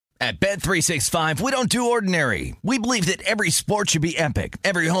At Bet365, we don't do ordinary. We believe that every sport should be epic.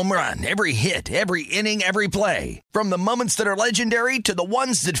 Every home run, every hit, every inning, every play. From the moments that are legendary to the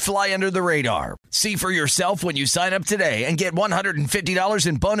ones that fly under the radar. See for yourself when you sign up today and get $150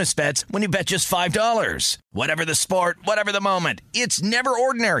 in bonus bets when you bet just $5. Whatever the sport, whatever the moment, it's never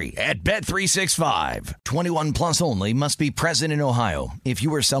ordinary at Bet365. 21 plus only. Must be present in Ohio. If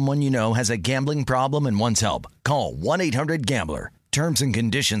you or someone you know has a gambling problem and wants help, call 1-800-GAMBLER. Terms and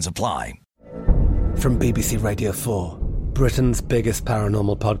conditions apply. From BBC Radio 4, Britain's biggest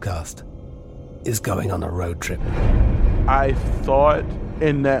paranormal podcast is going on a road trip. I thought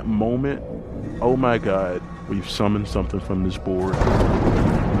in that moment, oh my God, we've summoned something from this board.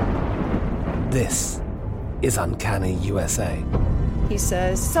 This is Uncanny USA. He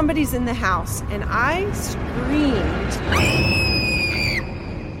says, somebody's in the house, and I screamed.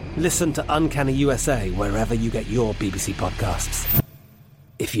 Listen to Uncanny USA wherever you get your BBC podcasts,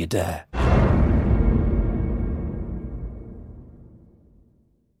 if you dare.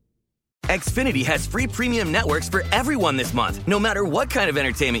 Xfinity has free premium networks for everyone this month, no matter what kind of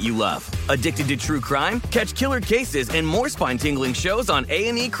entertainment you love. Addicted to true crime? Catch killer cases and more spine-tingling shows on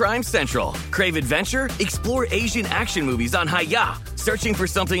A&E Crime Central. Crave adventure? Explore Asian action movies on Hi-YAH. Searching for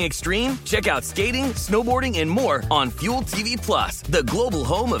something extreme? Check out skating, snowboarding, and more on Fuel TV Plus, the global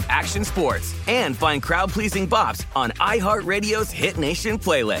home of action sports. And find crowd-pleasing bops on iHeartRadio's Hit Nation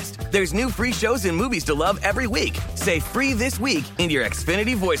playlist. There's new free shows and movies to love every week. Say free this week in your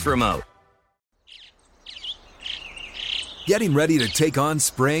Xfinity voice remote. Getting ready to take on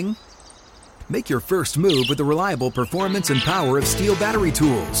spring? Make your first move with the reliable performance and power of Steel battery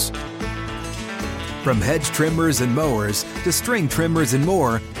tools. From hedge trimmers and mowers to string trimmers and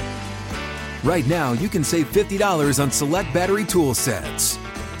more, right now you can save $50 on select battery tool sets.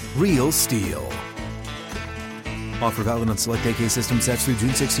 Real Steel. Offer valid on select AK system sets through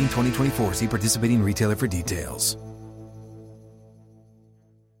June 16, 2024. See participating retailer for details.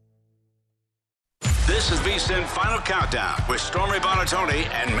 This is VSiN Final Countdown with Stormy Buonantony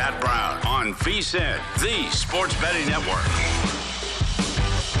and Matt Brown on VSiN, the Sports Betting Network.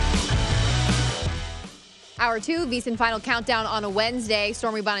 Hour 2, VSiN Final Countdown on a Wednesday.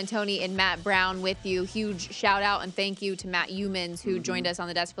 Stormy Buonantony and Matt Brown with you. Huge shout out and thank you to Matt Humans, who joined us on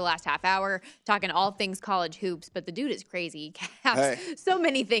the desk for the last half hour, talking all things college hoops. But the dude is crazy. He caps so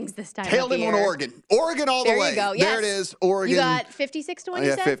many things this time. Tailed him on Oregon. Oregon all the way. There you go. Yes. There it is. Oregon. You got 56 to 1,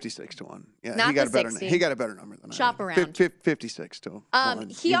 you said? 56 to 1. Yeah, Not he got the a better 60. He got a better number than Shop I around. 56 to 1.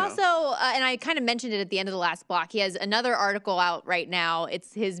 He also, and I kind of mentioned it at the end of the last block, he has another article out right now.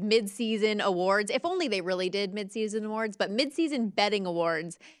 It's his mid-season awards. If only they really did mid-season awards, but mid-season betting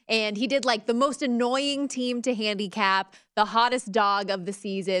awards. And he did like the most annoying team to handicap, the hottest dog of the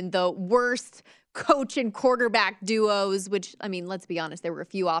season, the worst coach and quarterback duos, which, I mean, let's be honest, there were a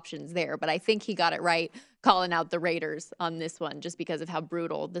few options there, but I think he got it right calling out the Raiders on this one just because of how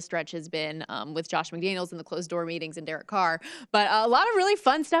brutal the stretch has been with Josh McDaniels and the closed door meetings and Derek Carr. But a lot of really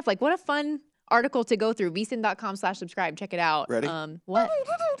fun stuff. Like, what a fun article to go through. VSiN.com/subscribe. Check it out. Ready? What?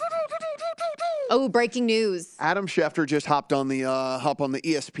 Oh, breaking news. Adam Schefter just hopped on the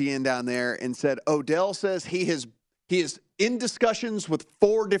ESPN down there and said Odell says he is in discussions with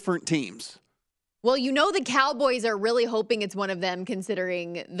 4 different teams. Well, you know the Cowboys are really hoping it's one of them,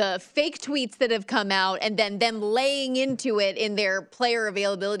 considering the fake tweets that have come out and then them laying into it in their player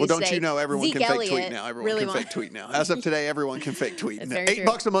availability. Well, don't you know everyone Zeke can Elliott fake tweet now? Everyone really can fake tweet now. As of today, everyone can fake tweet. $8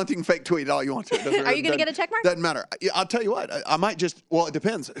 $8 a month, you can fake tweet all you want to. Are you going to get a check mark? Doesn't matter. I'll tell you what. I might just. Well, it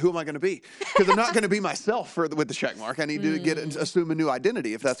depends. Who am I going to be? Because I'm not going to be myself with the check mark. I need to assume a new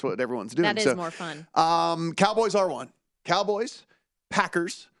identity if that's what everyone's doing. That is more fun. Cowboys are one. Cowboys,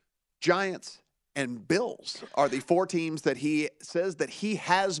 Packers, Giants, and Bills are the 4 teams that he says that he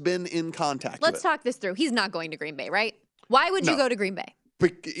has been in contact with. Let's talk this through. He's not going to Green Bay, right? Why would you go to Green Bay?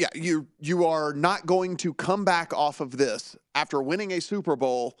 Yeah, you are not going to come back off of this after winning a Super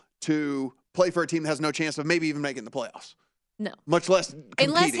Bowl to play for a team that has no chance of maybe even making the playoffs. No. Much less competing.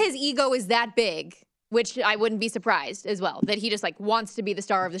 Unless his ego is that big, which I wouldn't be surprised as well, that he just like wants to be the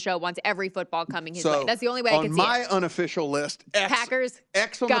star of the show, wants every football coming his way. That's the only way I can see it. On my unofficial list, Packers,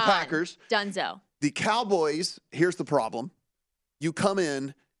 X on gone. the Packers. Dunzo. The Cowboys, here's the problem. You come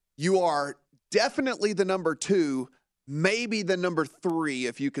in, you are definitely the number 2, maybe the number 3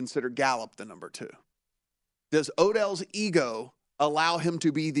 if you consider Gallup the number 2. Does Odell's ego allow him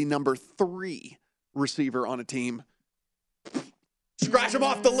to be the number 3 receiver on a team? Scratch him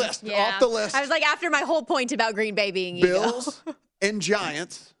off the list. Yeah. Off the list. I was like, after my whole point about Green Bay being ego. Bills and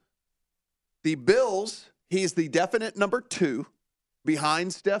Giants. The Bills, he's the definite number 2.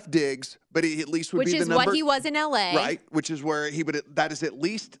 behind Steph Diggs, but he at least would be the number. Which is what he was in L.A. Right, which is where that is at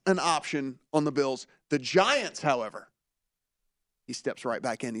least an option on the Bills. The Giants, however, he steps right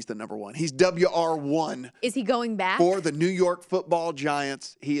back in. He's the number one. He's WR1. Is he going back? For the New York Football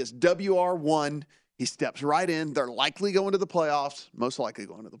Giants. He is WR1. He steps right in. They're likely going to the playoffs, most likely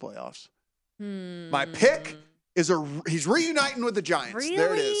going to the playoffs. My pick is he's reuniting with the Giants. Really?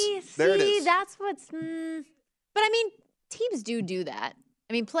 There it is. There it is. That's what's But I mean, teams do that.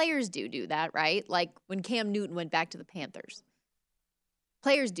 I mean, players do that, right? Like when Cam Newton went back to the Panthers.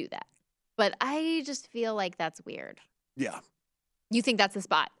 Players do that. But I just feel like that's weird. Yeah. You think that's the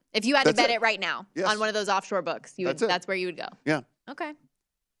spot? If you had to bet it right now on one of those offshore books, that's where you would go. Yeah. Okay.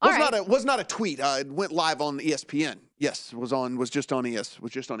 Was not a tweet. It went live on ESPN. Yes, was just on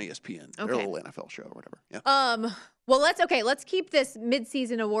ESPN. Okay. Their little NFL show or whatever. Yeah. Well, let's keep this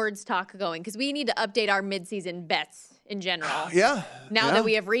midseason awards talk going because we need to update our midseason bets in general. Yeah. Now that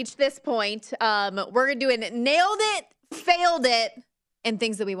we have reached this point, we're gonna do it. Nailed it, failed it, and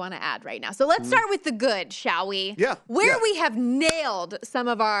things that we want to add right now. So let's start with the good, shall we? Yeah. Where we have nailed some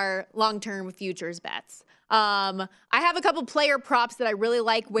of our long-term futures bets. I have a couple player props that I really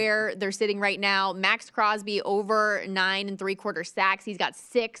like where they're sitting right now. Max Crosby over 9 3/4 sacks. He's got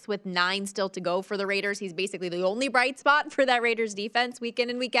 6 with 9 still to go for the Raiders. He's basically the only bright spot for that Raiders defense week in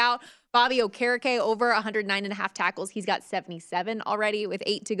and week out. Bobby Okereke over 109.5 tackles. He's got 77 already with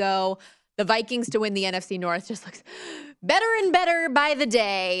 8 to go. The Vikings to win the NFC North just looks better and better by the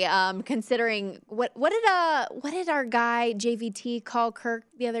day. Considering what did our guy JVT call Kirk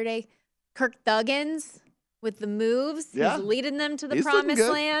the other day? Kirk Thuggins. With the moves, he's leading them to the promised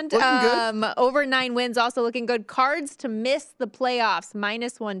land. Over 9 wins, also looking good. Cards to miss the playoffs,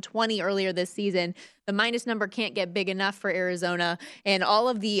 minus 120 earlier this season. The minus number can't get big enough for Arizona. And all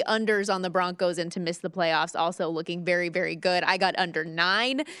of the unders on the Broncos and to miss the playoffs also looking very, very good. I got under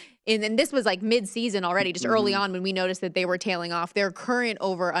 9. And this was like mid-season already, just early on when we noticed that they were tailing off. Their current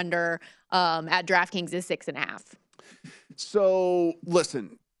over-under at DraftKings is 6.5. So,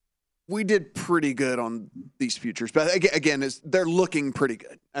 listen. We did pretty good on these futures, but again, they're looking pretty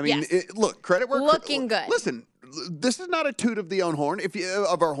good. I mean, look, credit where looking good. Listen, this is not a toot of the own horn.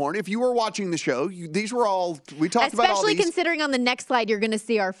 Of our horn, if you were watching the show, these were all we talked about. Especially considering on the next slide, you're going to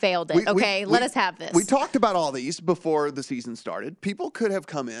see our failed it. Let us have this. We talked about all these before the season started. People could have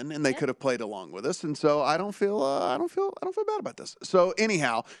come in and they could have played along with us, and so I don't feel bad about this. So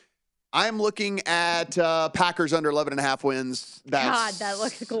anyhow. I'm looking at Packers under 11.5 wins. God, that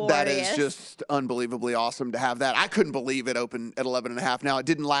looks glorious. That is just unbelievably awesome to have that. I couldn't believe it opened at 11.5. Now, it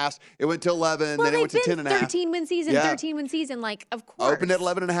didn't last. It went to 11, then it went to 10.5. 13-win season, like, of course. Opened at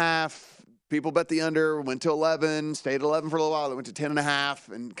 11.5. People bet the under, went to 11, stayed at 11 for a little while. They went to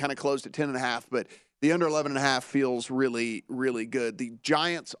 10.5 and kind of closed at 10.5. But the under 11.5 feels really, really good. The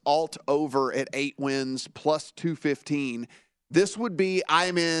Giants alt over at 8 wins, plus 215. This would be,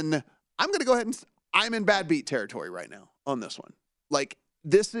 I'm in bad beat territory right now on this one. Like,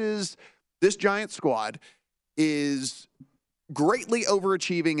 this Giants squad is greatly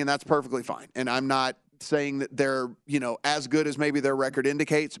overachieving, and that's perfectly fine. And I'm not saying that they're, as good as maybe their record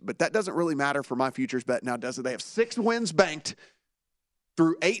indicates, but that doesn't really matter for my futures bet now, does it? They have 6 wins banked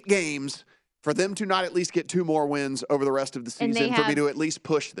through 8 games. For them to not at least get 2 more wins over the rest of the season, for me to at least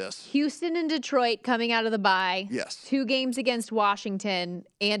push this. Houston and Detroit coming out of the bye. Yes. 2 games against Washington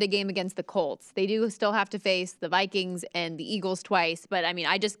and a game against the Colts. They do still have to face the Vikings and the Eagles twice. But, I mean,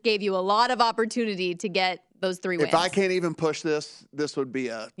 I just gave you a lot of opportunity to get those 3 wins. If I can't even push this would be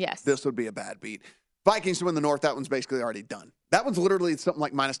a bad beat. Vikings to win the North, that one's basically already done. That one's literally something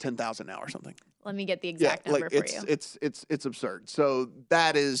like minus 10,000 now or something. Let me get the exact number for you. It's absurd. So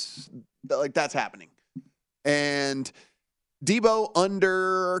that's happening. And Debo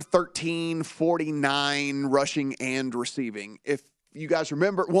under 1349 rushing and receiving. If you guys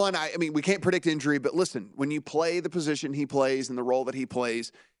remember, we can't predict injury, but listen, when you play the position he plays and the role that he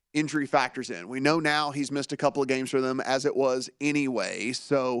plays, injury factors in. We know now he's missed a couple of games for them as it was anyway.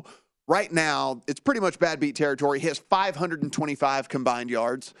 So right now, it's pretty much bad beat territory. He has 525 combined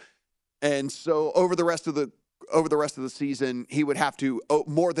yards. And so over the rest of the season, he would have to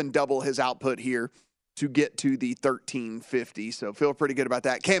more than double his output here to get to the 1350. So feel pretty good about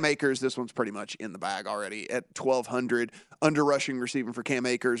that. Cam Akers, this one's pretty much in the bag already at 1,200. Under rushing receiving for Cam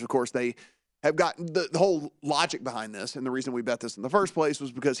Akers. Of course, they have gotten the whole logic behind this, and the reason we bet this in the first place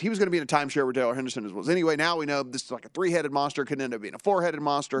was because he was going to be in a timeshare where Taylor Henderson was. Anyway, now we know this is like a 3-headed monster, could end up being a 4-headed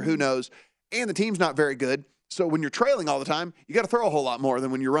monster, who knows? And the team's not very good. So when you're trailing all the time, you got to throw a whole lot more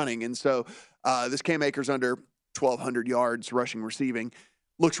than when you're running. And so this Cam Akers under 1,200 yards rushing, receiving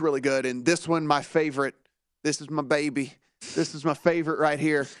looks really good. And this one, my favorite, this is my baby. This is my favorite right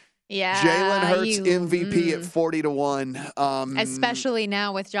here. Yeah. Jalen Hurts MVP at 40-1. Especially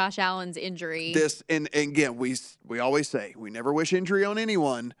now with Josh Allen's injury. And again, we always say we never wish injury on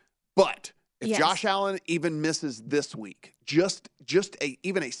anyone, but if Josh Allen even misses this week,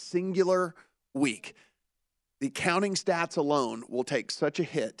 even a singular week, the counting stats alone will take such a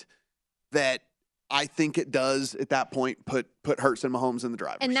hit that I think it does at that point put Hurts and Mahomes in the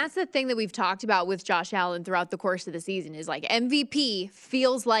driver's seat. And that's the thing that we've talked about with Josh Allen throughout the course of the season is like MVP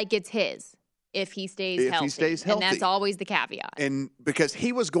feels like it's his if he stays healthy. And that's always the caveat. And because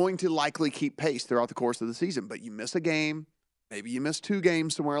he was going to likely keep pace throughout the course of the season, but you miss a game, maybe you miss 2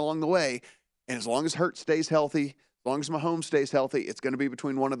 games somewhere along the way, and as long as Hurts stays healthy, as long as Mahomes stays healthy, it's going to be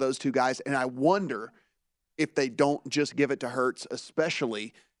between one of those 2 guys. And I wonder if they don't just give it to Hurts,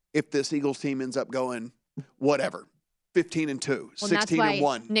 especially if this Eagles team ends up going, 15-2,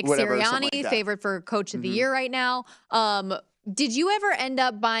 16-1, Nick whatever. Sirianni, favorite for Coach of the Year right now. Did you ever end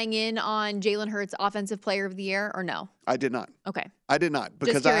up buying in on Jalen Hurts Offensive Player of the Year or no? I did not. Okay. I did not.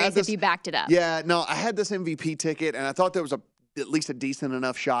 Because just curious if you backed it up. Yeah, no, I had this MVP ticket, and I thought there was at least a decent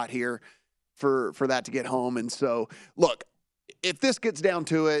enough shot here for that to get home. And so, look, if this gets down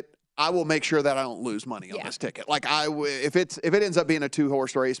to it, I will make sure that I don't lose money on this ticket. Like if it ends up being a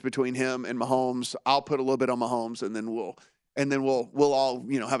 2-horse race between him and Mahomes, I'll put a little bit on Mahomes, and then we'll all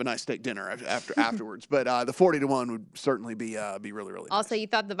have a nice steak dinner afterwards. But the 40-1 would certainly be really, really nice. Also, you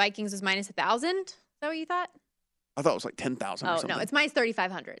thought the Vikings was minus 1,000? Is that what you thought? I thought it was like 10,000 or something. No, it's minus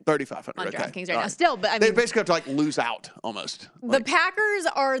 3,500. 3,500 on okay. DraftKings right now. Still, but I mean, they basically have to like lose out almost. The Packers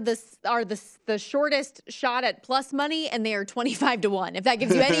are the shortest shot at plus money, and they are 25-1. If that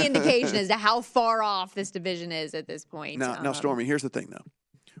gives you any indication as to how far off this division is at this point. Now, Stormy, here's the thing though.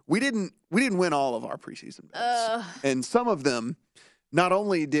 We didn't win all of our preseason bets. And some of them, not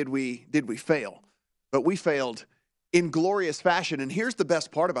only did we fail, but we failed in glorious fashion. And here's the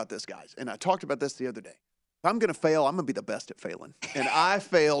best part about this, guys. And I talked about this the other day. If I'm going to fail, I'm going to be the best at failing. And I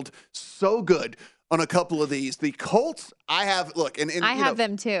failed so good on a couple of these. The Colts, I have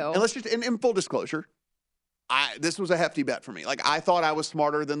them too. And let's just in full disclosure, this was a hefty bet for me. Like I thought I was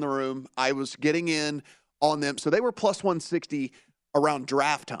smarter than the room. I was getting in on them. So they were plus 160 around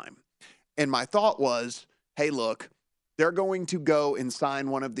draft time. And my thought was, hey, look, they're going to go and sign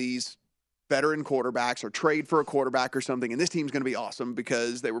one of these veteran quarterbacks or trade for a quarterback or something. And this team's going to be awesome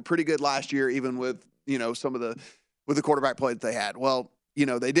because they were pretty good last year, even with, some of the quarterback play that they had. Well,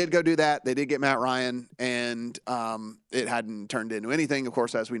 they did go do that. They did get Matt Ryan, and it hadn't turned into anything, of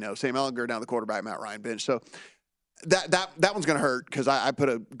course, as we know. Sam Ehlinger down the quarterback, Matt Ryan bench. So that one's going to hurt because I put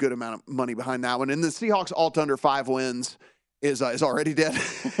a good amount of money behind that one. And the Seahawks alt under 5 wins is already dead.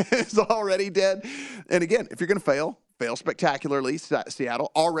 It's already dead. And again, if you're going to fail spectacularly.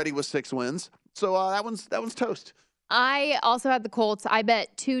 Seattle already with 6 wins. So that one's toast. I also had the Colts. I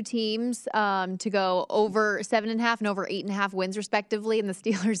bet 2 teams to go over 7.5 and over 8.5 wins, respectively, and the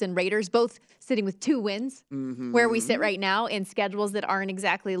Steelers and Raiders both sitting with 2 wins, where we sit right now in schedules that aren't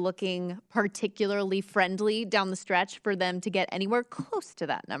exactly looking particularly friendly down the stretch for them to get anywhere close to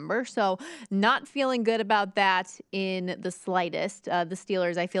that number. So not feeling good about that in the slightest. The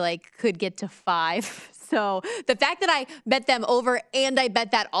Steelers, I feel like, could get to 5. So the fact that I bet them over and I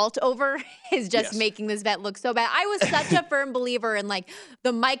bet that alt over is just making this bet look so bad. I was such a firm believer in like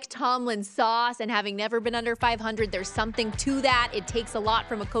the Mike Tomlin sauce, and having never been under 500, there's something to that. It takes a lot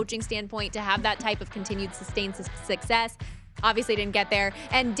from a coaching standpoint to have that type of continued sustained success. Obviously didn't get there.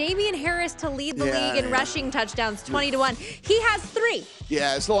 And Damian Harris to lead the league in rushing touchdowns, 20-1. He has 3.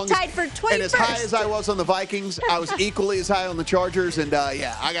 Yeah, as long as tied for 21st. And as high as I was on the Vikings, I was equally as high on the Chargers. And I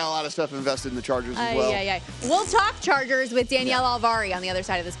got a lot of stuff invested in the Chargers as well. Yeah. We'll talk Chargers with Danielle Alvari on the other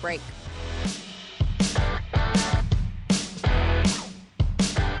side of this break.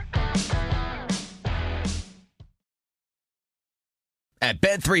 At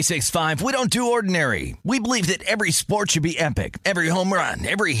Bet365, we don't do ordinary. We believe that every sport should be epic. Every home run,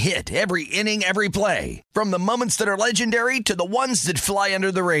 every hit, every inning, every play. From the moments that are legendary to the ones that fly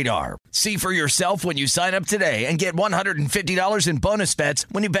under the radar. See for yourself when you sign up today and get $150 in bonus bets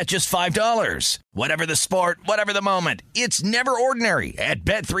when you bet just $5. Whatever the sport, whatever the moment, it's never ordinary at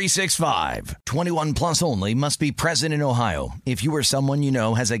Bet365. 21 plus only. Must be present in Ohio. If you or someone you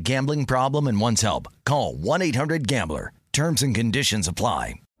know has a gambling problem and wants help, call 1-800-GAMBLER. Terms and conditions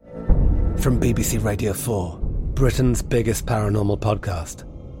apply. From BBC Radio 4, Britain's biggest paranormal podcast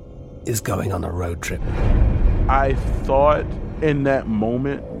is going on a road trip. I thought in that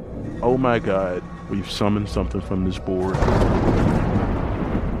moment, oh my God, we've summoned something from this board.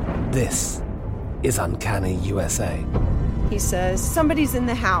 This is Uncanny USA. He says, somebody's in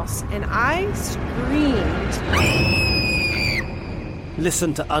the house, and I screamed.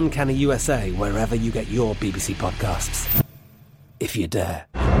 Listen to Uncanny USA wherever you get your BBC podcasts, if you dare.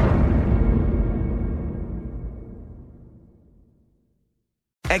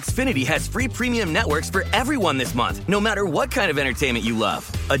 Xfinity has free premium networks for everyone this month, no matter what kind of entertainment you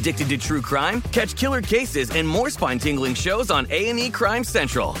love. Addicted to true crime? Catch killer cases and more spine-tingling shows on A&E Crime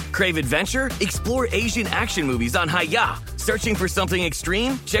Central. Crave adventure? Explore Asian action movies on Hi-YAH. Searching for something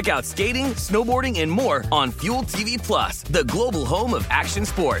extreme? Check out skating, snowboarding, and more on Fuel TV Plus, the global home of action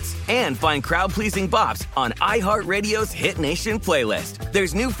sports. And find crowd-pleasing bops on iHeartRadio's Hit Nation playlist.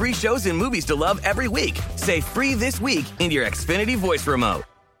 There's new free shows and movies to love every week. Say free this week in your Xfinity voice remote.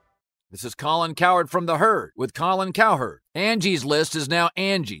 This is Colin Cowherd from The Herd with Colin Cowherd. Angie's List is now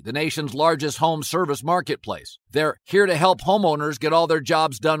Angie, the nation's largest home service marketplace. They're here to help homeowners get all their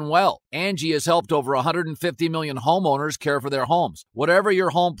jobs done well. Angie has helped over 150 million homeowners care for their homes. Whatever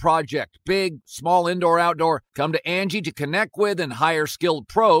your home project, big, small, indoor, outdoor, come to Angie to connect with and hire skilled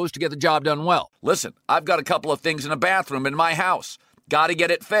pros to get the job done well. Listen, I've got a couple of things in a bathroom in my house. Got to get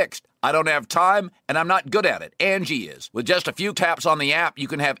it fixed. I don't have time, and I'm not good at it. Angie is. With just a few taps on the app, you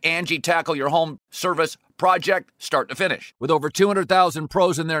can have Angie tackle your home service project start to finish. With over 200,000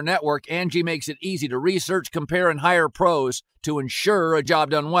 pros in their network, Angie makes it easy to research, compare, and hire pros to ensure a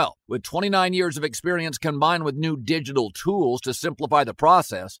job done well. With 29 years of experience combined with new digital tools to simplify the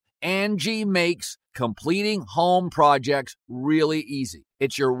process, Angie makes completing home projects really easy.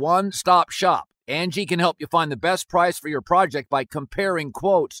 It's your one-stop shop. Angie can help you find the best price for your project by comparing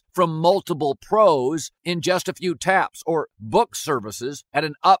quotes from multiple pros in just a few taps, or book services at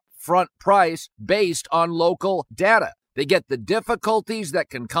an upfront price based on local data. They get the difficulties that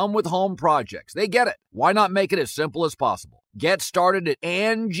can come with home projects. They get it. Why not make it as simple as possible? Get started at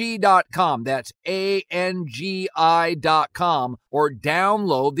Angie.com. That's ANGI.com, or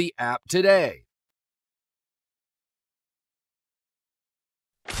download the app today.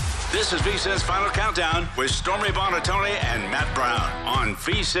 This is VSiN's Final Countdown with Stormy Buonantony and Matt Brown on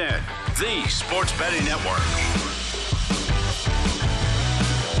VSiN, the Sports Betting Network.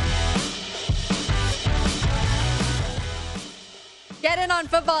 Get in on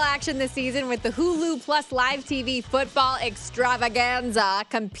football action this season with the Hulu Plus Live TV Football Extravaganza.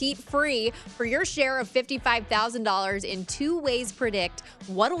 Compete free for your share of $55,000 in 2 ways. Predict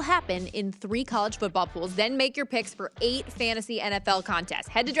what'll happen in 3 college football pools. Then make your picks for 8 fantasy NFL contests.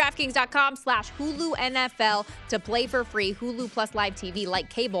 Head to DraftKings.com/Hulu NFL to play for free. Hulu Plus Live TV, like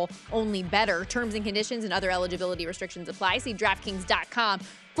cable, only better. Terms and conditions and other eligibility restrictions apply. See DraftKings.com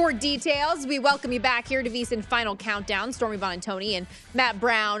for details. We welcome you back here to VSiN Final Countdown. Stormy Buonantony and Matt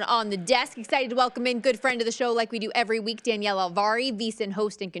Brown on the desk. Excited to welcome in good friend of the show like we do every week, Danielle Alvari, VSiN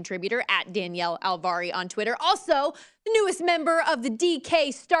host and contributor at Danielle Alvari on Twitter. Also, the newest member of the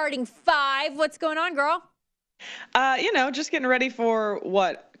DK Starting 5. What's going on, girl? Just getting ready for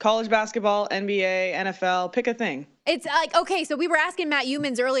what? College basketball, NBA, NFL, pick a thing. It's like, okay, so we were asking Matt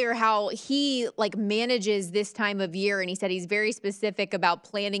Youmans earlier how he manages this time of year, and he said he's very specific about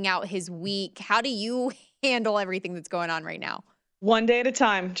planning out his week. How do you handle everything that's going on right now? One day at a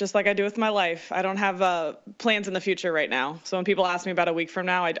time, just like I do with my life. I don't have plans in the future right now. So when people ask me about a week from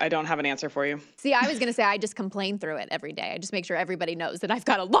now, I don't have an answer for you. See, I was going to say I just complain through it every day. I just make sure everybody knows that I've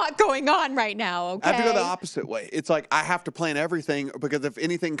got a lot going on right now, okay? I have to go the opposite way. It's like I have to plan everything, because if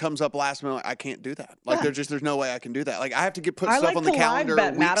anything comes up last minute, I can't do that. Like there's no way I can do that. Like I have to put stuff on the calendar weeks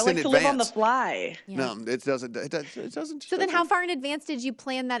in advance. I like to live on the fly. Yeah. No, it doesn't. So then how far in advance did you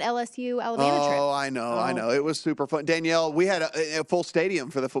plan that LSU Alabama trip? Oh, I know. It was super fun. Danielle, we had a full stadium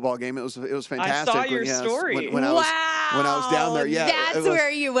for the football game. It was fantastic. I saw your story. When I was down there. Yeah, that's where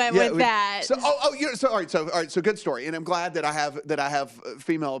you went with that. So all right. So good story, and I'm glad that I have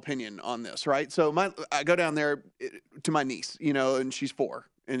female opinion on this. Right. So I go down there to my niece, and she's 4,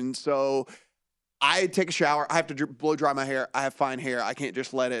 and so I take a shower. I have to blow dry my hair. I have fine hair. I can't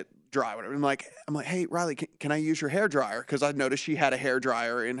just let it dry. Whatever. I'm like, hey, Riley, can I use your hair dryer? Because I noticed she had a hair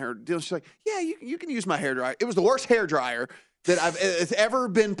dryer in her deal. She's like, yeah, you can use my hair dryer. It was the worst hair dryer that it's ever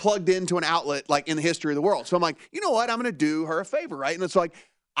been plugged into an outlet like in the history of the world. So I'm like, you know what? I'm going to do her a favor, right? And it's like,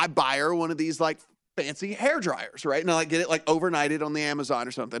 I buy her one of these like fancy hair dryers, right? And I get it like overnighted on the Amazon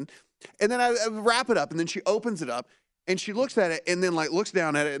or something. And then I wrap it up, and then she opens it up, and she looks at it, and then like looks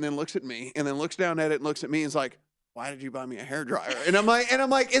down at it, and then looks at me, and then looks down at it and looks at me, and is like, why did you buy me a hairdryer? And I'm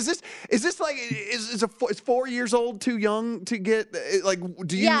like, is it's 4 years old too young to get, like,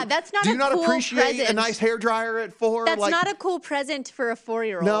 do you that's not do you a not cool appreciate present. a nice hairdryer at 4? That's like, not a cool present for a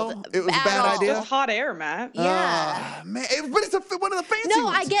 4-year-old. No, it was a bad all. idea. Just hot air, Matt. Yeah. Man, but it's one of the fancy No,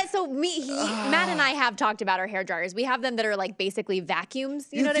 ones. I get, so Matt and I have talked about our hair dryers. We have them that are like basically vacuums.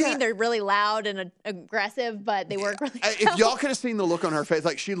 You know what I mean? They're really loud and aggressive, but they work really well. If y'all could have seen the look on her face,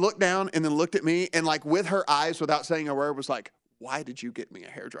 like she looked down and then looked at me and like with her eyes without saying a word was like, why did you get me a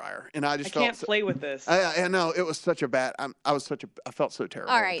hairdryer? And I just can't play with this. I know it was such a bad. I felt so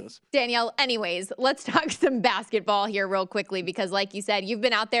terrible. All right, Danielle. Anyways, let's talk some basketball here real quickly because, like you said, you've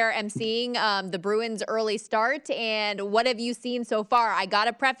been out there emceeing the Bruins' early start. And what have you seen so far? I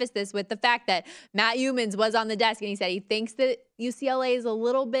gotta preface this with the fact that Matt Youmans was on the desk and he said he thinks that UCLA is a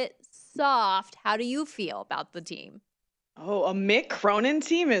little bit soft. How do you feel about the team? Oh, a Mick Cronin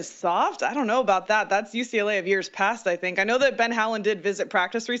team is soft? I don't know about that. That's UCLA of years past, I think. I know that Ben Howland did visit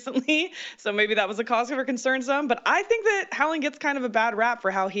practice recently, so maybe that was a cause for concern some. But I think that Howland gets kind of a bad rap for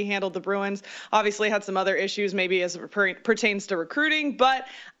how he handled the Bruins. Obviously had some other issues maybe as it pertains to recruiting, but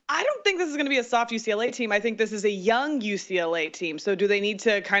I don't think this is going to be a soft UCLA team. I think this is a young UCLA team. So do they need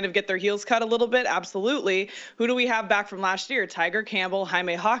to kind of get their heels cut a little bit? Absolutely. Who do we have back from last year? Tiger Campbell,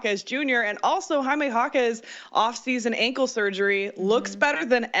 Jaime Jaquez Jr., and also Jaime Jaquez off-season ankle surgery looks better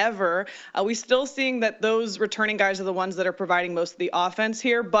than ever. We still seeing that those returning guys are the ones that are providing most of the offense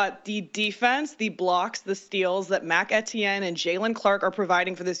here, but the defense, the blocks, the steals that Mac Etienne and Jalen Clark are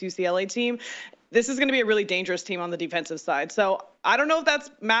providing for this UCLA team, this is going to be a really dangerous team on the defensive side. So I don't know if that's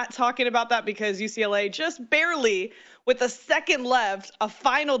Matt talking about that because UCLA just barely, with a second left, a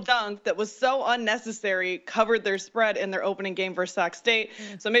final dunk that was so unnecessary, covered their spread in their opening game versus Sac State.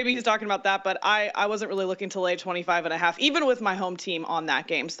 So maybe he's talking about that, but I wasn't really looking to lay 25.5, even with my home team on that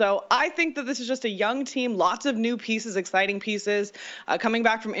game. So I think that this is just a young team, lots of new pieces, exciting pieces, coming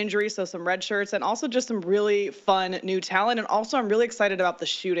back from injury, so some red shirts, and also just some really fun new talent. And also I'm really excited about the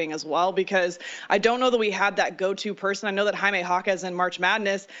shooting as well because I don't know that we had that go-to person. I know that Jaime Jaquez in March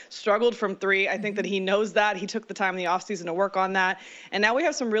Madness struggled from 3. I think that he knows that. He took the time in the offseason to work on that. And now we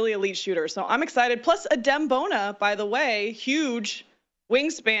have some really elite shooters. So I'm excited. Plus Adem Bona, by the way, huge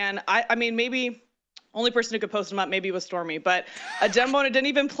wingspan. I mean, maybe only person who could post him up maybe was Stormy, but Adem Bona didn't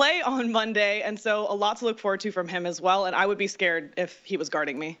even play on Monday. And so a lot to look forward to from him as well. And I would be scared if he was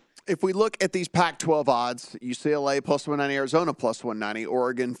guarding me. If we look at these Pac-12 odds, UCLA plus 190, Arizona plus 190,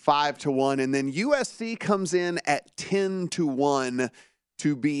 Oregon 5-1, and then USC comes in at 10-1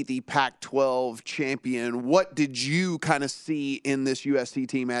 to be the Pac-12 champion. What did you kind of see in this USC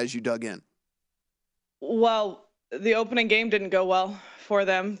team as you dug in? Well, the opening game didn't go well for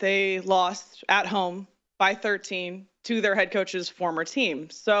them. They lost at home by 13 to their head coach's former team.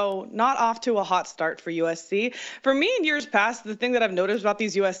 So not off to a hot start for USC. For me, in years past, the thing that I've noticed about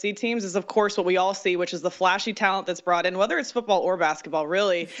these USC teams is, of course, what we all see, which is the flashy talent that's brought in, whether it's football or basketball,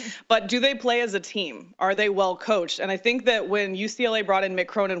 really. But do they play as a team? Are they well coached? And I think that when UCLA brought in Mick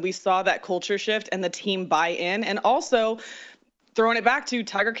Cronin, we saw that culture shift and the team buy in. And also, throwing it back to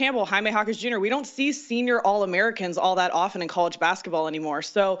Tiger Campbell, Jaime Jaquez Jr., we don't see senior All-Americans all that often in college basketball anymore.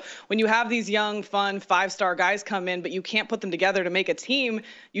 So when you have these young, fun, 5-star guys come in, but you can't put them together to make a team,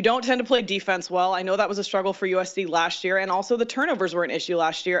 you don't tend to play defense well. I know that was a struggle for USC last year, and also the turnovers were an issue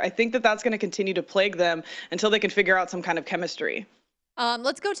last year. I think that that's going to continue to plague them until they can figure out some kind of chemistry.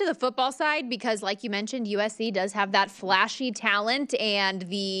 Let's go to the football side because, like you mentioned, USC does have that flashy talent, and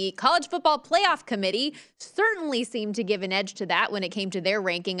the College Football Playoff Committee certainly seemed to give an edge to that when it came to their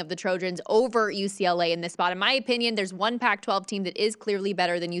ranking of the Trojans over UCLA in this spot. In my opinion, there's one Pac-12 team that is clearly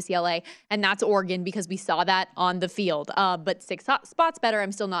better than UCLA, and that's Oregon because we saw that on the field. But 6 spots better,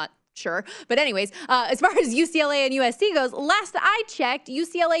 I'm still not sure. But anyways, as far as UCLA and USC goes, last I checked,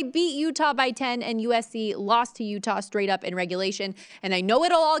 UCLA beat Utah by 10 and USC lost to Utah straight up in regulation. And I know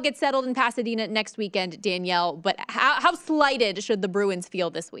it'll all get settled in Pasadena next weekend, Danielle, but how slighted should the Bruins feel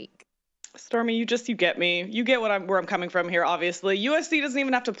this week? Stormy, you get me. You get where I'm coming from here, obviously. USC doesn't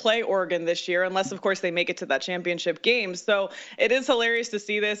even have to play Oregon this year unless, of course, they make it to that championship game. So it is hilarious to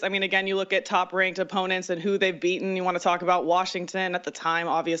see this. I mean, again, you look at top-ranked opponents and who they've beaten. You want to talk about Washington at the time.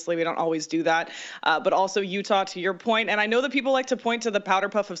 Obviously, we don't always do that. But also Utah, to your point. And I know that people like to point to the powder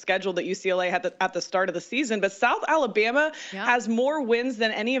puff of schedule that UCLA had at the start of the season. But South Alabama has more wins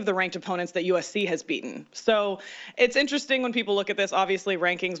than any of the ranked opponents that USC has beaten. So it's interesting when people look at this. Obviously,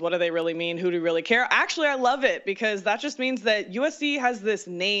 rankings, what do they really mean? Who do really care? Actually, I love it because that just means that USC has this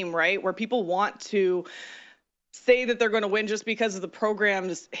name, right, where people want to say that they're going to win just because of the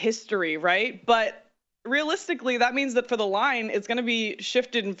program's history, right? But realistically, that means that for the line, it's going to be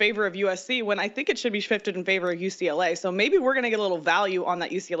shifted in favor of USC when I think it should be shifted in favor of UCLA. So maybe we're going to get a little value on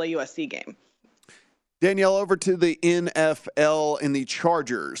that UCLA-USC game. Danielle, over to the NFL, and the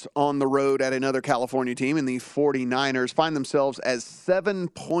Chargers on the road at another California team, and the 49ers find themselves as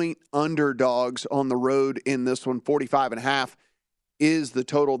 7-point underdogs on the road in this one. 45.5 is the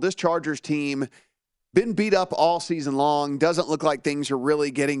total. This Chargers team been beat up all season long. Doesn't look like things are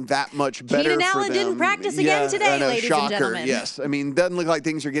really getting that much better Keenan for Allen them. didn't practice again today, ladies shocker, and gentlemen. Yes. I mean, doesn't look like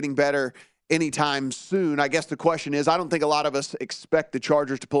things are getting better anytime soon. I guess the question is, I don't think a lot of us expect the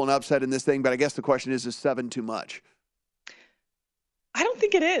Chargers to pull an upset in this thing, but I guess the question is 7 too much? I don't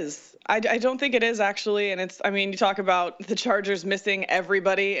think it is. I don't think it is, actually. And you talk about the Chargers missing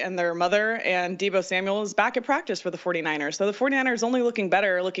everybody and their mother, and Deebo Samuel is back at practice for the 49ers. So the 49ers only looking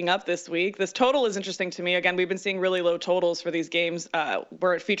better, looking up this week. This total is interesting to me. Again, we've been seeing really low totals for these games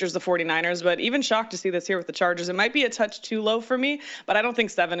where it features the 49ers, but even shocked to see this here with the Chargers. It might be a touch too low for me, but I don't think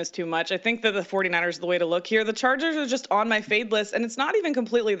 7 is too much. I think that the 49ers is the way to look here. The Chargers are just on my fade list, and it's not even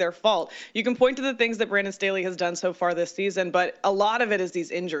completely their fault. You can point to the things that Brandon Staley has done so far this season, but a lot of it is these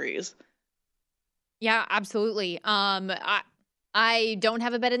injuries. Yeah, absolutely. I don't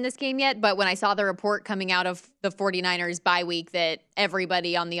have a bet in this game yet, but when I saw the report coming out of the 49ers bye week that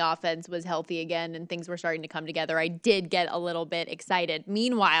everybody on the offense was healthy again and things were starting to come together, I did get a little bit excited.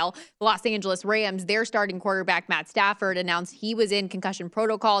 Meanwhile, the Los Angeles Rams, their starting quarterback, Matt Stafford, announced he was in concussion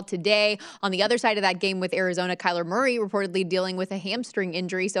protocol today. On the other side of that game with Arizona, Kyler Murray reportedly dealing with a hamstring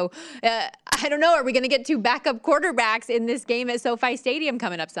injury. So I don't know. Are we going to get 2 backup quarterbacks in this game at SoFi Stadium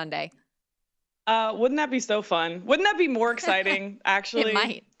coming up Sunday? Wouldn't that be so fun? Wouldn't that be more exciting,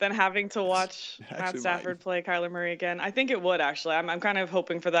 actually, than having to watch Matt Stafford play Kyler Murray again? I think it would, actually. I'm kind of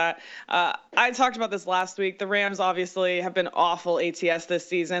hoping for that. I talked about this last week. The Rams obviously have been awful ATS this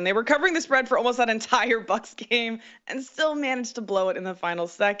season. They were covering the spread for almost that entire Bucs game and still managed to blow it in the final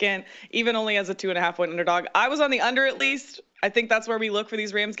second, even only as a 2.5-point underdog. I was on the under at least. I think that's where we look for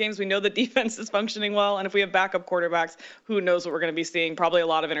these Rams games. We know the defense is functioning well, and if we have backup quarterbacks, who knows what we're going to be seeing? Probably a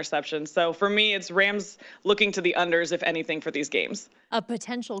lot of interceptions. So for me, it's Rams looking to the unders, if anything, for these games. A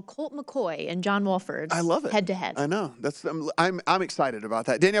potential Colt McCoy and John Wolford. I love it. Head-to-head. I know. I'm excited about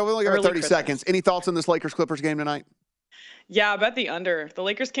that. Danielle, we only got 30 seconds. Any thoughts on this Lakers-Clippers game tonight? Yeah, I bet the under. The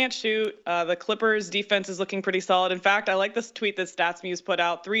Lakers can't shoot. The Clippers defense is looking pretty solid. In fact, I like this tweet that StatsMuse put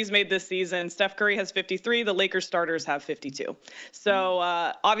out. Threes made this season. Steph Curry has 53. The Lakers starters have 52. So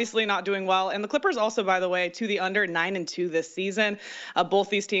obviously not doing well. And the Clippers also, by the way, to the under, 9-2 this season. Both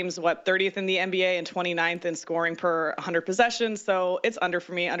these teams, 30th in the NBA and 29th in scoring per 100 possessions. So it's under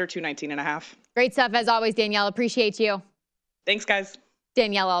for me, under 219.5. Great stuff as always, Danielle. Appreciate you. Thanks, guys.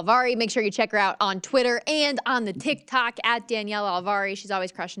 Danielle Alvari. Make sure you check her out on Twitter and on the TikTok at Danielle Alvari. She's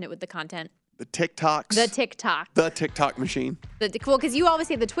always crushing it with the content. The TikToks. The TikTok. The TikTok machine. Well, because you always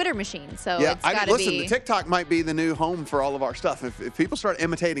say the Twitter machine, so yeah, it's got to be. Listen, the TikTok might be the new home for all of our stuff. If people start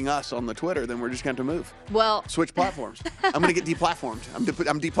imitating us on the Twitter, then we're just going to move. Well, switch platforms. I'm going to get deplatformed.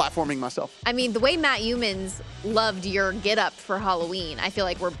 I'm deplatforming myself. I mean, the way Matt Humans loved your get up for Halloween, I feel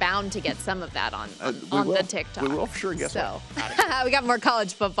like we're bound to get some of that on the TikTok. We will for sure. Guess what? We got more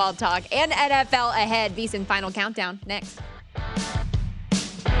college football talk and NFL ahead. VSiN Final Countdown next.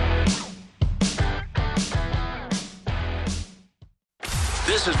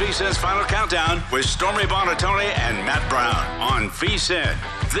 This is VSiN's Final Countdown with Stormy Buonantony and Matt Brown on VSiN,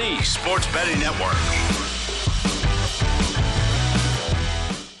 the sports betting network.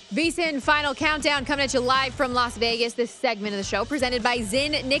 VSiN Final Countdown coming at you live from Las Vegas. This segment of the show presented by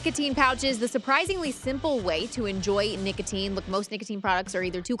Zyn Nicotine Pouches, the surprisingly simple way to enjoy nicotine. Look, most nicotine products are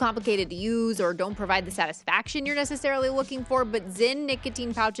either too complicated to use or don't provide the satisfaction you're necessarily looking for, but Zyn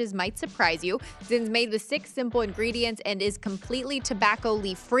Nicotine Pouches might surprise you. Zyn's made with 6 simple ingredients and is completely tobacco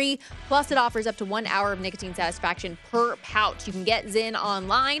leaf free. Plus, it offers up to 1 hour of nicotine satisfaction per pouch. You can get Zyn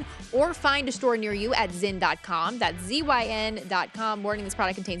online or find a store near you at zyn.com. That's ZYN.com. Warning: this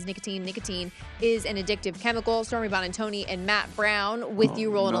product contains nicotine. Nicotine is an addictive chemical. Stormy Buonantony and Matt Brown with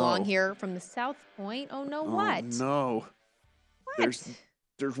you rolling along here from the South Point. Oh no, what? No. What?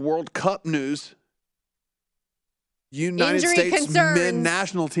 There's World Cup news. United Injury States concerns. men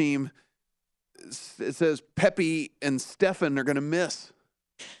national team. It says Pepe and Stefan are going to miss.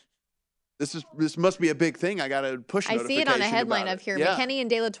 This must be a big thing. I got a push I notification. see it on a headline up here. Yeah. McKennie and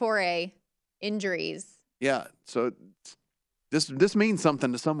De La Torre injuries. Yeah. So this means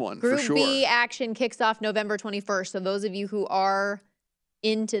something to someone Group for sure. B action kicks off November 21st. So those of you who are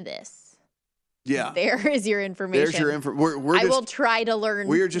into this, there is your information. There's your info. I will try to learn.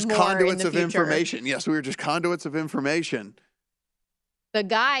 We are just more conduits in the of future. information. Yes, we are just conduits of information. The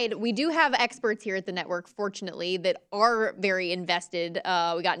guide, we do have experts here at the network, fortunately, that are very invested.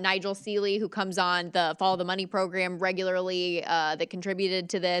 We got Nigel Seeley, who comes on the Follow the Money program regularly, that contributed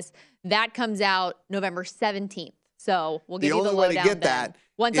to this. That comes out November 17th. So we'll give you the lowdown. The only way to get that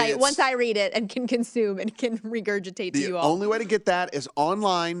once I read it and can consume and can regurgitate to you all. The only way to get that is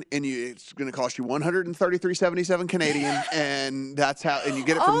online, and it's going to cost you $133.77 Canadian, and that's how. And you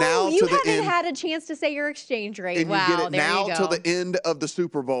get it from now to the end. You haven't had a chance to say your exchange rate. And wow, you get it there now you go. till the end of the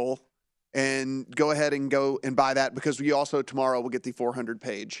Super Bowl, and go ahead and go and buy that, because we also tomorrow will get the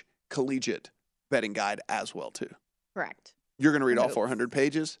 400-page collegiate betting guide as well too. Correct. You're going to read all 400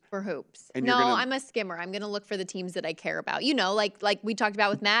 pages? For hoops. And no, I'm a skimmer. I'm going to look for the teams that I care about. You know, like we talked about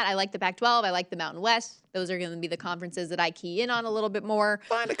with Matt, I like the Pac-12. I like the Mountain West. Those are going to be the conferences that I key in on a little bit more.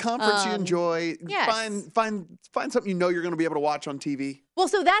 Find a conference you enjoy. Yes. Find something you know you're going to be able to watch on TV. Well,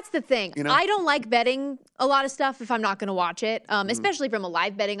 so that's the thing. You know? I don't like betting a lot of stuff if I'm not going to watch it, especially from a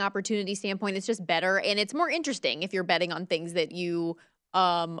live betting opportunity standpoint. It's just better, and it's more interesting if you're betting on things that you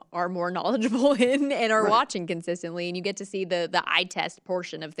are more knowledgeable in and are watching consistently, and you get to see the eye test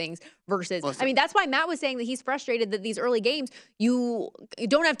portion of things versus, I mean, that's why Matt was saying that he's frustrated that these early games, you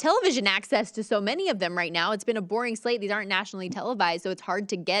don't have television access to so many of them right now. It's been a boring slate. These aren't nationally televised, so it's hard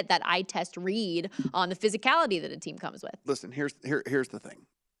to get that eye test read on the physicality that a team comes with. Listen, here's the thing.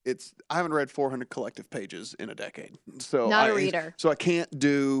 I haven't read 400 collective pages in a decade. So Not a reader. So I can't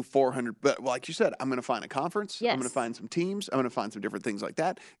do 400. But like you said, I'm going to find a conference. Yes. I'm going to find some teams. I'm going to find some different things like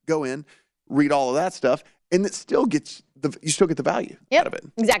that. Go in, read all of that stuff, and it still gets you still get the value out of it.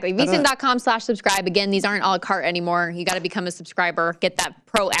 Exactly. VSiN.com/subscribe. Again, these aren't a la carte anymore. You got to become a subscriber, get that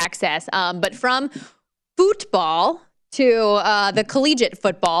pro access. But from football to the collegiate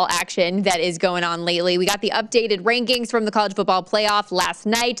football action that is going on lately. We got the updated rankings from the college football playoff last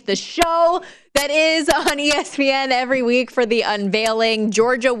night. The show that is on ESPN every week for the unveiling.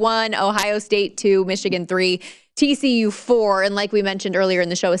 Georgia 1, Ohio State 2, Michigan 3, TCU 4. And like we mentioned earlier in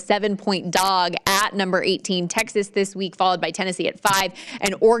the show, a 7-point dog at number 18. Texas this week, followed by Tennessee at 5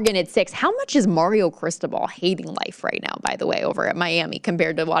 and Oregon at 6. How much is Mario Cristobal hating life right now, by the way, over at Miami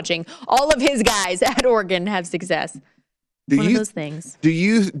compared to watching all of his guys at Oregon have success? One of those things. Do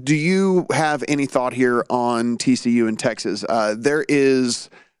you have any thought here on TCU in Texas? There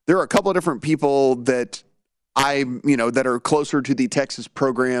are a couple of different people that that are closer to the Texas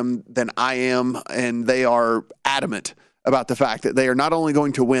program than I am, and they are adamant about the fact that they are not only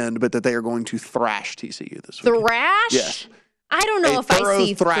going to win, but that they are going to thrash TCU this week. Thrash? Yes. I don't know if I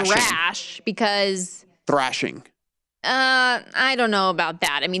see thrash because thrashing. I don't know about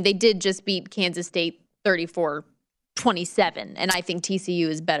that. I mean, they did just beat Kansas State 34-27, and I think TCU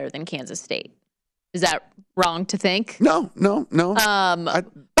is better than Kansas State. Is that wrong to think? No.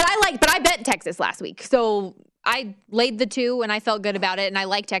 But I bet Texas last week, so I laid the 2, and I felt good about it, and I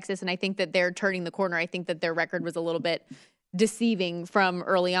like Texas, and I think that they're turning the corner. I think that their record was a little bit deceiving from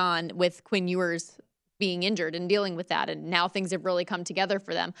early on with Quinn Ewers being injured and dealing with that, and now things have really come together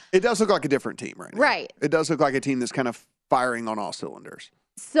for them. It does look like a different team right now. Right. It does look like a team that's kind of firing on all cylinders.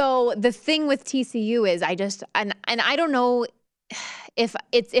 So the thing with TCU is I don't know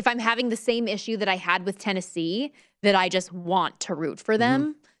if I'm having the same issue that I had with Tennessee, that I just want to root for them.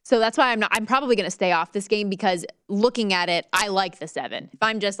 Mm-hmm. So that's why I'm probably going to stay off this game, because looking at it, I like the 7. If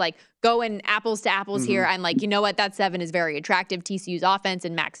I'm just like going apples to apples here, I'm like, you know what? That 7 is very attractive. TCU's offense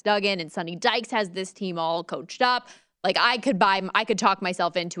and Max Duggan and Sonny Dykes has this team all coached up. Like I could talk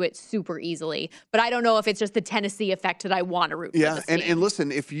myself into it super easily, but I don't know if it's just the Tennessee effect that I want to root for this game. And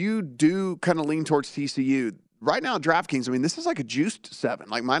listen, if you do kind of lean towards TCU, right now, DraftKings, I mean, this is like a juiced 7,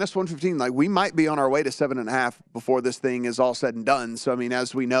 like minus 115. Like we might be on our way to 7.5 before this thing is all said and done. So, I mean,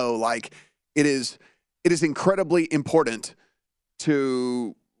 as we know, like it is incredibly important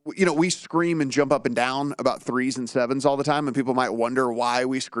to, we scream and jump up and down about 3s and 7s all the time. And people might wonder why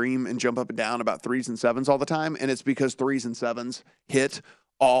we scream and jump up and down about 3s and 7s all the time. And it's because 3s and 7s hit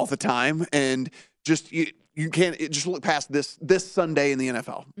all the time. And just, you can't just look past this Sunday in the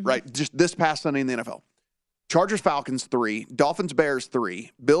NFL, right? Just this past Sunday in the NFL. Chargers-Falcons 3, Dolphins-Bears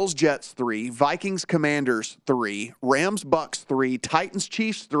 3, Bills-Jets 3, Vikings-Commanders 3, Rams-Bucks 3,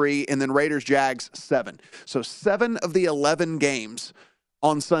 Titans-Chiefs 3, and then Raiders-Jags 7. So 7 of the 11 games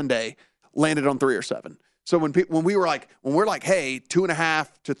on Sunday landed on 3 or 7. So when we're like, hey, 2.5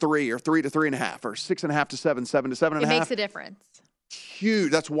 to 3 or 3 to 3.5 or 6.5 to 7, 7 to 7.5. It makes a difference.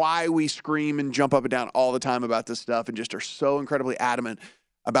 Huge. That's why we scream and jump up and down all the time about this stuff and just are so incredibly adamant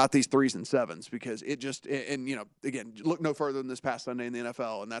about these 3s and 7s, because it just, and again, look no further than this past Sunday in the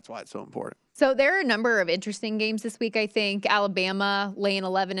NFL, and that's why it's so important. So there are a number of interesting games this week, I think. Alabama laying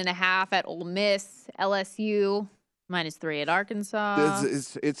 11.5 at Ole Miss, LSU -3 at Arkansas.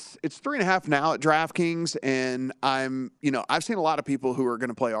 It's 3.5 now at DraftKings, and I've seen a lot of people who are going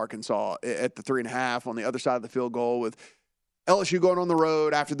to play Arkansas at the 3.5 on the other side of the field goal with LSU going on the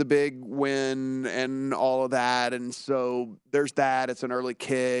road after the big win and all of that. And so there's that. It's an early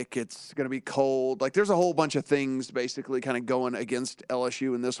kick. It's going to be cold. Like, there's a whole bunch of things basically kind of going against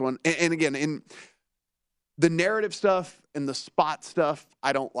LSU in this one. And again, in the narrative stuff and the spot stuff,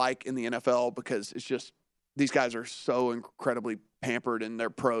 I don't like in the NFL because it's just, these guys are so incredibly pampered and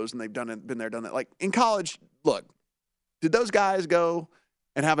they're pros and they've been there, done that. Like in college, look, did those guys go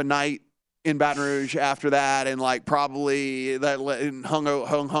and have a night in Baton Rouge after that and like probably that hung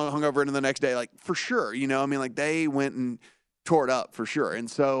over into the next day? Like for sure, like they went and tore it up for sure. And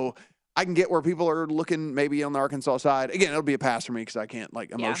so I can get where people are looking maybe on the Arkansas side. Again, it'll be a pass for me because I can't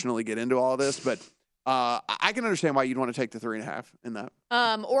like emotionally get into all this, but I can understand why you'd want to take the 3.5 in that.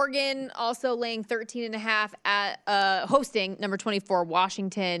 Oregon also laying 13.5 at hosting number 24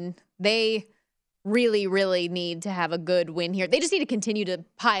 Washington. They really, really need to have a good win here. They just need to continue to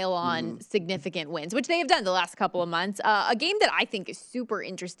pile on significant wins, which they have done the last couple of months. A game that I think is super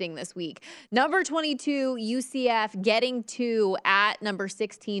interesting this week. Number 22 UCF getting 2 at number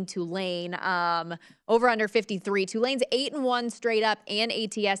 16 Tulane. Over under 53. Tulane's 8-1 straight up and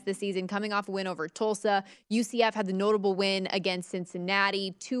ATS this season, coming off a win over Tulsa. UCF had the notable win against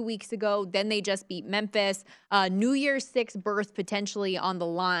Cincinnati 2 weeks ago. Then they just beat Memphis. New Year's 6 berth potentially on the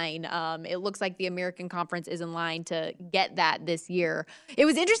line. It looks like the American Conference is in line to get that this year. It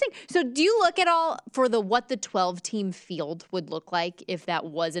was interesting. So do you look at all for what the 12-team field would look like if that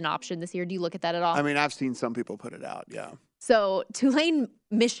was an option this year? Do you look at that at all? I mean, I've seen some people put it out, yeah. So Tulane,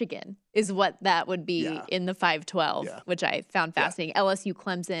 Michigan is what that would be in the 5-12, which I found fascinating. LSU,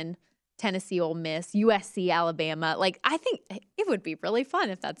 Clemson, Tennessee, Ole Miss, USC, Alabama. Like, I think it would be really fun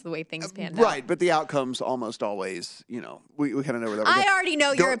if that's the way things panned out. Right, but the outcome's almost always, we kind of know where that would go. I already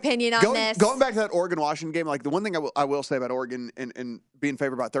know your opinion on this. Going back to that Oregon-Washington game, like the one thing I will say about Oregon and being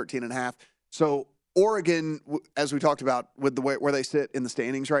favored by 13.5. So Oregon, as we talked about with the way where they sit in the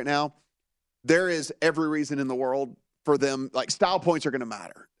standings right now, there is every reason in the world for them, like style points are going to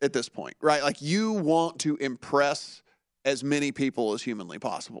matter at this point, right? Like you want to impress as many people as humanly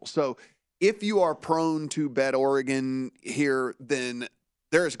possible. So if you are prone to bet Oregon here, then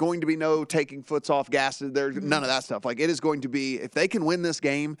there is going to be no taking foots off gas. There's none of that stuff. Like it is going to be, if they can win this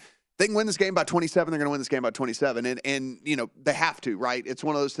game, they can win this game by 27, they're going to win this game by 27. And they have to, right? It's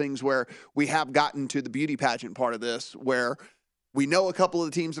one of those things where we have gotten to the beauty pageant part of this where we know a couple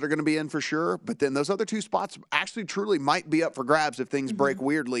of the teams that are going to be in for sure, but then those other two spots actually truly might be up for grabs if things break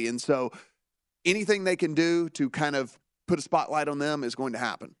weirdly. And so anything they can do to kind of put a spotlight on them is going to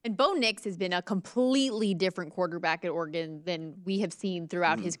happen. And Bo Nix has been a completely different quarterback at Oregon than we have seen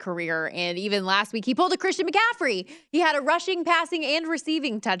throughout his career. And even last week, he pulled a Christian McCaffrey. He had a rushing, passing, and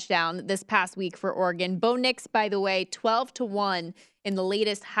receiving touchdown this past week for Oregon. Bo Nix, by the way, 12-1 in the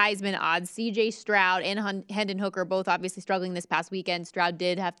latest Heisman odds. C.J. Stroud and Hendon Hooker both obviously struggling this past weekend. Stroud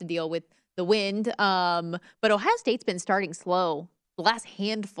did have to deal with the wind. But Ohio State's been starting slow. The last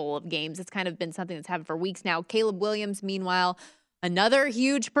handful of games, it's kind of been something that's happened for weeks now. Caleb Williams, meanwhile, another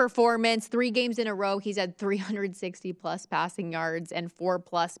huge performance. 3 games in a row, he's had 360-plus passing yards and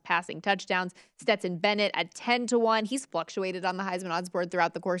 4-plus passing touchdowns. Stetson Bennett at 10-1. He's fluctuated on the Heisman odds board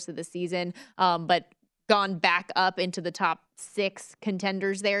throughout the course of the season, but gone back up into the top 6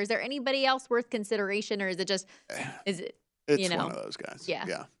 contenders there. Is there anybody else worth consideration, or is it just It's one of those guys.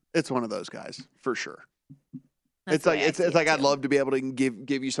 Yeah. It's one of those guys, for sure. It's like I'd love to be able to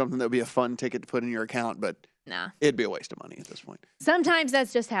give you something that would be a fun ticket to put in your account, but it'd be a waste of money at this point. Sometimes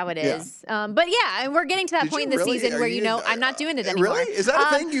that's just how it is. But yeah, and we're getting to that point in the season where I'm not doing it anymore. Really? Is that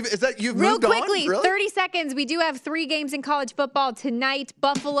a thing? You've real moved on? Quickly, Really? 30 seconds. We do have 3 games in college football tonight.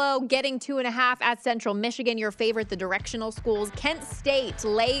 Buffalo getting 2.5 at Central Michigan. Your favorite, the directional schools. Kent State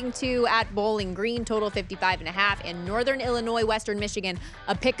laying 2 at Bowling Green. Total 55.5. And Northern Illinois, Western Michigan,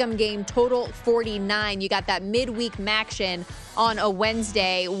 a pick'em game. Total 49. You got that midweek action on a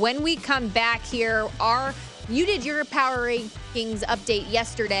Wednesday. When we come back here, you did your power rankings update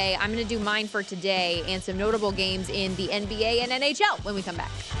yesterday. I'm going to do mine for today and some notable games in the NBA and NHL when we come back.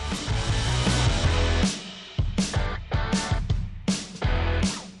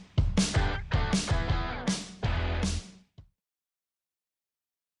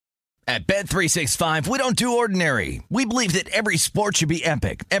 At Bet365, we don't do ordinary. We believe that every sport should be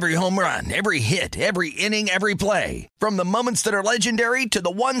epic. Every home run, every hit, every inning, every play. From the moments that are legendary to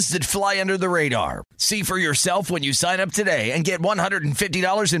the ones that fly under the radar. See for yourself when you sign up today and get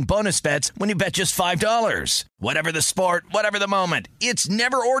 $150 in bonus bets when you bet just $5. Whatever the sport, whatever the moment, it's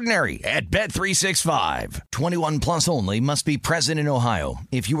never ordinary at Bet365. 21 plus only. Must be present in Ohio.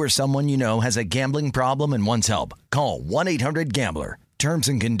 If you or someone you know has a gambling problem and wants help, call 1-800-GAMBLER. Terms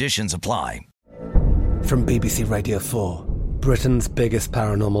and conditions apply. From BBC Radio 4, Britain's biggest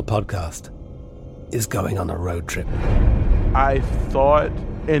paranormal podcast is going on a road trip. I thought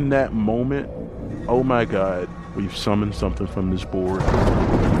in that moment, oh my God, we've summoned something from this board.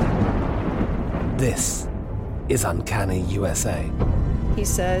 This is Uncanny USA. He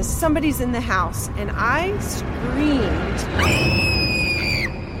says, somebody's in the house, and I screamed.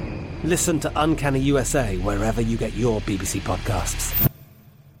 Listen to Uncanny USA wherever you get your BBC podcasts,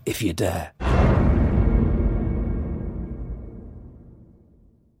 if you dare.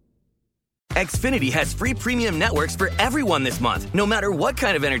 Xfinity has free premium networks for everyone this month, no matter what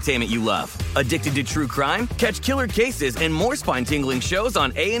kind of entertainment you love. Addicted to true crime? Catch killer cases and more spine-tingling shows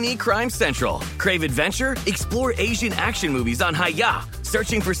on A&E Crime Central. Crave adventure? Explore Asian action movies on Hi-YAH.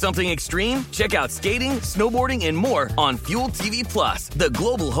 Searching for something extreme? Check out skating, snowboarding, and more on Fuel TV Plus, the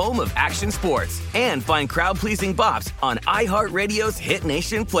global home of action sports. And find crowd-pleasing bops on iHeartRadio's Hit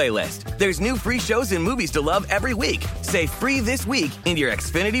Nation playlist. There's new free shows and movies to love every week. Say free this week in your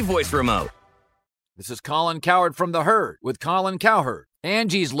Xfinity voice remote. This is Colin Cowherd from The Herd with Colin Cowherd.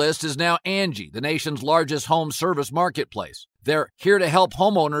 Angie's List is now Angie, the nation's largest home service marketplace. They're here to help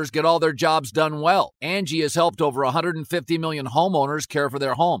homeowners get all their jobs done well. Angie has helped over 150 million homeowners care for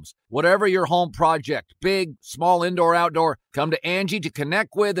their homes. Whatever your home project, big, small, indoor, outdoor, come to Angie to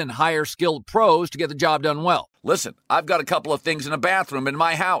connect with and hire skilled pros to get the job done well. Listen, I've got a couple of things in a bathroom in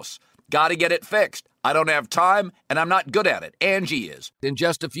my house. Got to get it fixed. I don't have time, and I'm not good at it. Angie is. In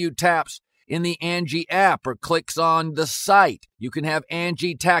just a few taps, in the Angie app or clicks on the site, you can have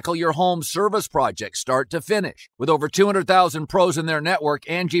Angie tackle your home service project start to finish. With over 200,000 pros in their network,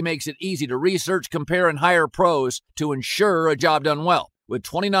 Angie makes it easy to research, compare, and hire pros to ensure a job done well. With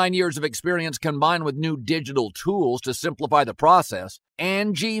 29 years of experience combined with new digital tools to simplify the process,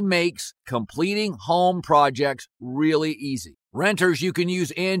 Angie makes completing home projects really easy. Renters, you can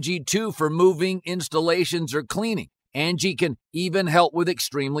use Angie too for moving, installations, or cleaning. Angie can even help with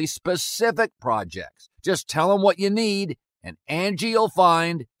extremely specific projects. Just tell them what you need, and Angie will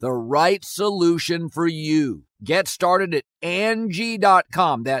find the right solution for you. Get started at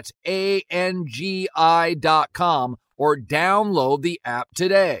Angie.com. That's ANGI.com, or download the app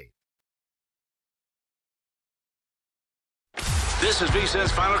today. This is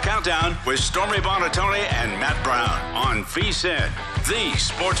VSiN's Final Countdown with Stormy Buonantony and Matt Brown on VSiN, the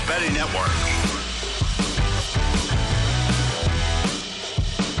sports betting network.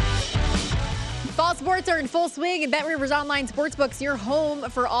 Fall sports are in full swing, and BetRivers Online Sportsbook's your home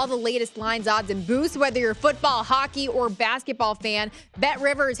for all the latest lines, odds, and boosts. Whether you're a football, hockey, or basketball fan,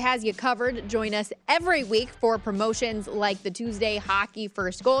 BetRivers has you covered. Join us every week for promotions like the Tuesday Hockey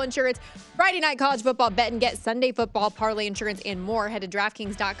First Goal Insurance, Friday Night College Football Bet and Get, Sunday Football Parlay Insurance, and more. Head to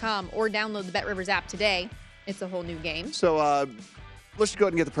DraftKings.com or download the BetRivers app today. It's a whole new game. So, let's go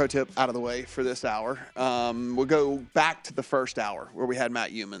ahead and get the pro tip out of the way for this hour. We'll go back to the first hour where we had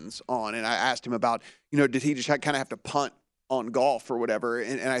Matt Youmans on, and I asked him about, did he just kind of have to punt on golf or whatever?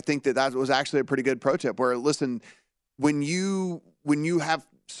 And I think that was actually a pretty good pro tip where, listen, when you have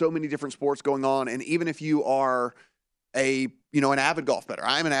so many different sports going on, and even if you are an avid golf bettor,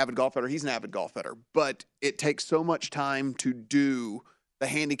 I'm an avid golf bettor, he's an avid golf bettor, but it takes so much time to do the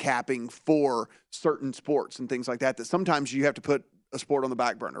handicapping for certain sports and things like that sometimes you have to put a sport on the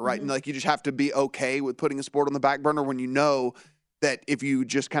back burner, right? Mm-hmm. And you just have to be okay with putting a sport on the back burner when you know that if you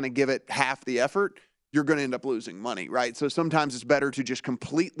just kind of give it half the effort, you're going to end up losing money, right? So sometimes it's better to just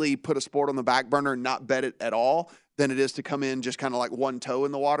completely put a sport on the back burner and not bet it at all than it is to come in just kind of like one toe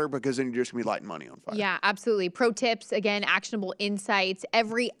in the water, because then you're just going to be lighting money on fire. Yeah, absolutely. Pro tips, again, actionable insights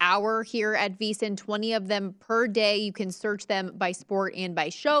every hour here at VSiN, 20 of them per day. You can search them by sport and by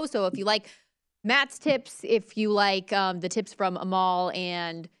show. So if you like Matt's tips, if you like the tips from Amal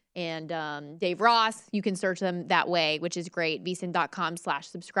and Dave Ross, you can search them that way, which is great.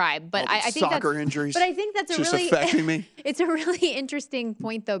 VSiN.com/subscribe. But I think soccer injuries. But I think that's affecting me. It's a really interesting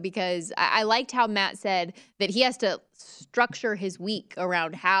point, though, because I liked how Matt said that he has to structure his week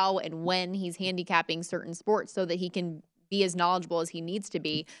around how and when he's handicapping certain sports so that he can be as knowledgeable as he needs to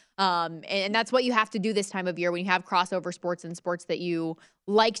be. And that's what you have to do this time of year when you have crossover sports and sports that you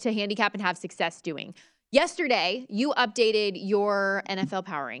like to handicap and have success doing. Yesterday, you updated your NFL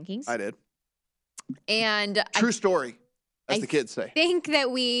power rankings. I did. And True story, as the kids say. I think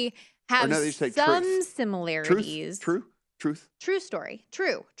that we have some similarities. Truth. True story.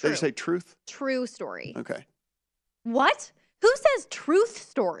 True. Did you say truth? True story. Okay. What? Who says truth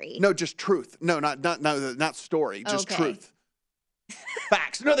story? No, just truth. No, not story. Just truth.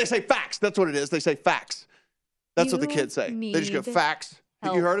 Facts. No, they say facts. That's what it is. They say facts. That's what the kids say. They just go facts.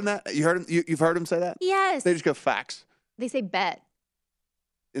 Have you heard them that? You've heard them say that? Yes. They just go facts. They say bet.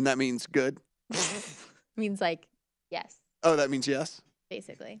 And that means good? Means like yes. Oh, that means yes?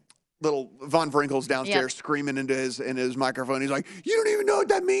 Basically. Little Von Wrinkle's downstairs screaming into his microphone. He's like, you don't even know what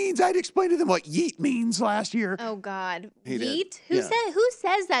that means. I had to explain to them what yeet means last year. Oh, God. He yeet? Did. Who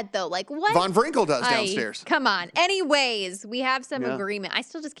says that, though? Like, what? Von Wrinkle does downstairs. Come on. Anyways, we have some agreement. I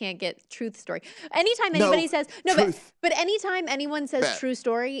still just can't get truth story. Anytime anybody says, but anytime anyone says true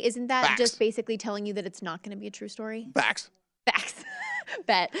story, isn't that just basically telling you that it's not going to be a true story? Facts.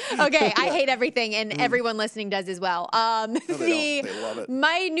 Bet. Okay, I hate everything, and everyone listening does as well. They love it.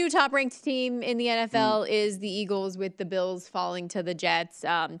 My new top-ranked team in the NFL is the Eagles, with the Bills falling to the Jets.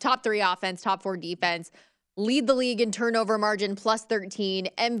 Top 3 offense, top 4 defense. Lead the league in turnover margin, plus 13.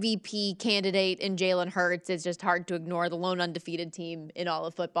 MVP candidate in Jalen Hurts. It's just hard to ignore the lone undefeated team in all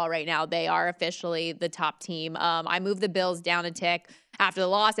of football right now. They are officially the top team. I moved the Bills down a tick after the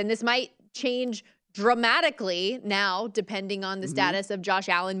loss, and this might change dramatically now, depending on the status of Josh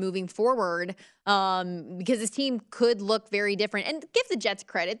Allen moving forward, because his team could look very different. And give the Jets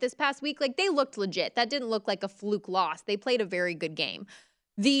credit, this past week, like, they looked legit. That didn't look like a fluke loss. They played a very good game.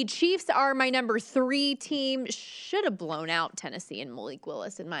 The Chiefs are my number 3 team. Should have blown out Tennessee and Malik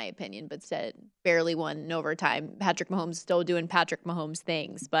Willis, in my opinion, but said barely won in overtime. Patrick Mahomes still doing Patrick Mahomes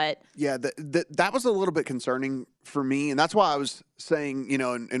things, but yeah, that was a little bit concerning for me, and that's why I was saying,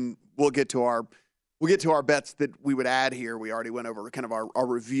 and we'll get to our bets that we would add here. We already went over kind of our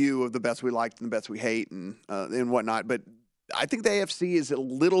review of the bets we liked and the bets we hate and whatnot. But I think the AFC is a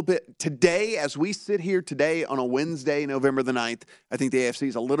little bit, today, as we sit here today on a Wednesday, November the 9th, I think the AFC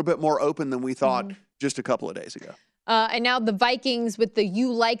is a little bit more open than we thought just a couple of days ago. And now the Vikings with the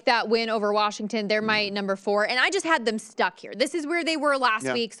you like that win over Washington. They're my number 4. And I just had them stuck here. This is where they were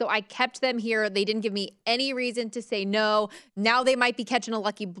last week, so I kept them here. They didn't give me any reason to say no. Now they might be catching a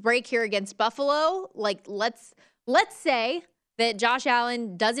lucky break here against Buffalo. Like, let's say that Josh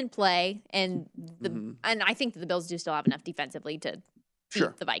Allen doesn't play, and and I think that the Bills do still have enough defensively to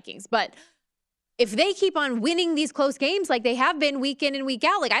beat the Vikings. But if they keep on winning these close games like they have been week in and week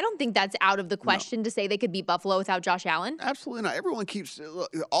out, like, I don't think that's out of the question to say they could beat Buffalo without Josh Allen. Absolutely not. Everyone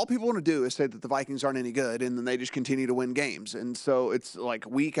all people want to do is say that the Vikings aren't any good, and then they just continue to win games. And so it's like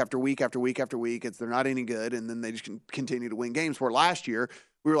week after week after week after week, they're not any good, and then they just continue to win games. Where last year,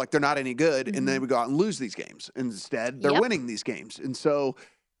 we were like, they're not any good, and then they would go out and lose these games. Instead, they're winning these games. And so,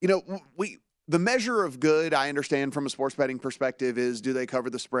 the measure of good, I understand from a sports betting perspective, is do they cover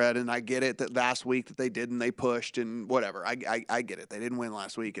the spread? And I get it that last week that they did and they pushed and whatever. I get it. They didn't win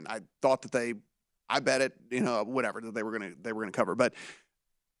last week, and I thought that I bet it, whatever, that they were gonna cover, but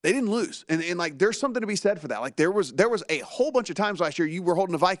they didn't lose. And like, there's something to be said for that. Like, there was a whole bunch of times last year you were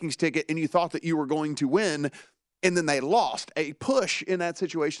holding a Vikings ticket and you thought that you were going to win, and then they lost. A push in that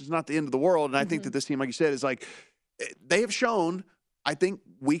situation is not the end of the world. And I think that this team, like you said, is like, they have shown, I think,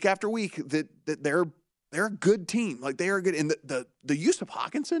 week after week that they're a good team. Like, they are good. And the use of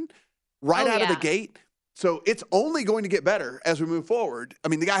Hawkinson out of the gate. So it's only going to get better as we move forward. I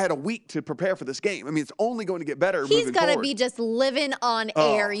mean, the guy had a week to prepare for this game. I mean, it's only going to get better moving forward. He's got to be just living on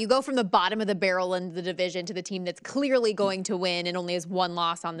air. You go from the bottom of the barrel in the division to the team that's clearly going to win and only has 1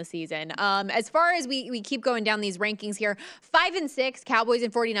 loss on the season. As far as we keep going down these rankings here, 5 and 6, Cowboys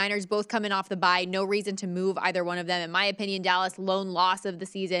and 49ers both coming off the bye. No reason to move either one of them. In my opinion, Dallas, lone loss of the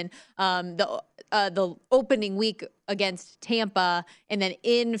season. The opening week against Tampa, and then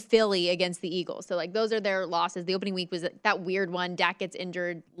in Philly against the Eagles. So, like, those are their losses. The opening week was that weird one. Dak gets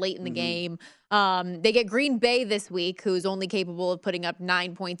injured late in the game. They get Green Bay this week, who's only capable of putting up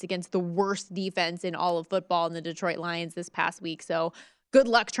 9 points against the worst defense in all of football in the Detroit Lions this past week. So good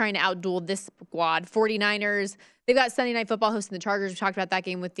luck trying to outduel this squad. 49ers, they've got Sunday Night Football hosting the Chargers. We talked about that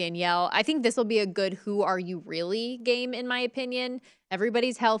game with Danielle. I think this will be a good who are you really game, in my opinion.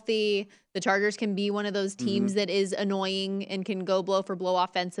 Everybody's healthy. The Chargers can be one of those teams that is annoying and can go blow for blow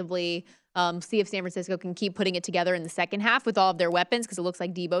offensively. See if San Francisco can keep putting it together in the second half with all of their weapons, because it looks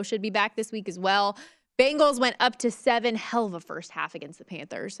like Debo should be back this week as well. Bengals went up to 7. Hell of a first half against the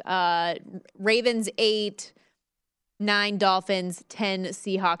Panthers. Ravens 8. 9 Dolphins, 10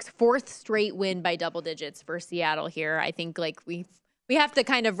 Seahawks. 4th straight win by double digits for Seattle here. I think, like, we We have to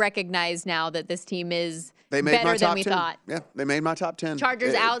kind of recognize now that this team is They made better my top than we 10. thought. Yeah, they made my top 10.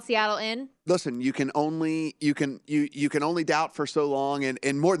 Chargers out, Seattle in. Listen, you can only doubt for so long,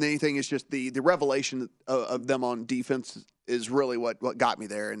 and more than anything, it's just the revelation of them on defense is really what got me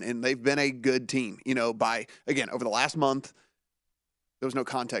there, and they've been a good team. By again over the last month. There was no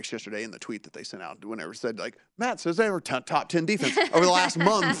context yesterday in the tweet that they sent out whenever it said, like, Matt says they were top 10 defense. Over the last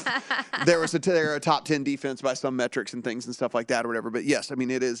month, they're a top 10 defense by some metrics and things and stuff like that or whatever. But yes, I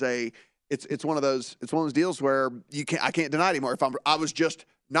mean, it's one of those deals where I can't deny it anymore. I was just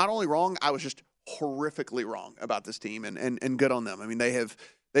not only wrong, I was just horrifically wrong about this team and good on them. I mean, they've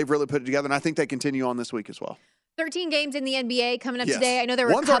really put it together, and I think they continue on this week as well. 13 games in the NBA coming up today. I know there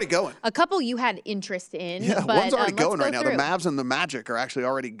were already going. A couple you had interest in. Yeah, but, one's already going right now. Through. The Mavs and the Magic are actually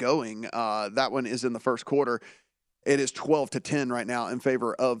already going. That one is in the first quarter. It is 12-10 right now in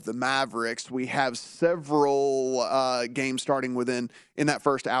favor of the Mavericks. We have several games starting in that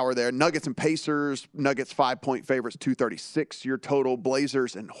first hour there. Nuggets and Pacers. Nuggets 5-point favorites, 236. Your total.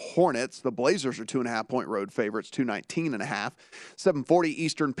 Blazers and Hornets. The Blazers are 2.5-point road favorites, 219.5. 7:40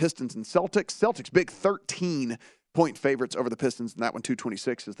 Eastern. Pistons and Celtics. Celtics big 13-point favorites over the Pistons, and that one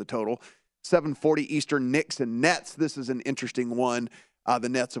 226 is the total. 7:40 Eastern. Knicks and Nets. This is an interesting one. The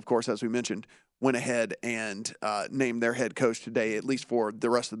Nets, of course, as we mentioned, went ahead and named their head coach today, at least for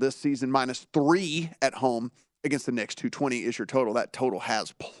the rest of this season. -3 at home against the Knicks. 220 is your total. That total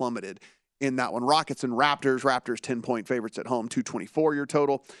has plummeted in that one. Rockets and Raptors. Raptors 10-point favorites at home. 224 your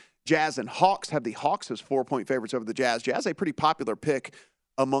total. Jazz and Hawks. Have the Hawks as 4-point favorites over the Jazz. Jazz a pretty popular pick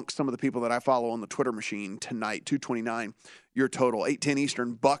amongst some of the people that I follow on the Twitter machine tonight. 229 your total. 8:10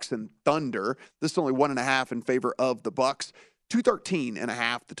 Eastern. Bucks and Thunder. This is only 1.5 in favor of the Bucks.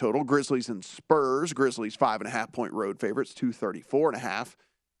 213.5 the total. Grizzlies and Spurs. Grizzlies 5.5-point road favorites. 234.5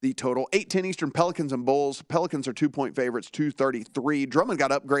 the total. 8:10 Eastern. Pelicans and Bulls. Pelicans are 2-point favorites. 233. Drummond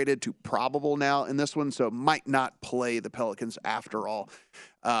got upgraded to probable now in this one, so might not play the Pelicans after all.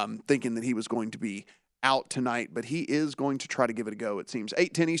 Thinking that he was going to be out tonight, but he is going to try to give it a go, it seems.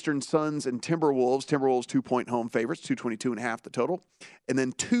 8:10 Eastern. Suns and Timberwolves. Timberwolves 2-point home favorites, 222.5 the total. And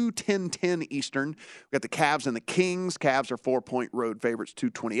then 2:10 Eastern. We got the Cavs and the Kings. Cavs are 4-point road favorites,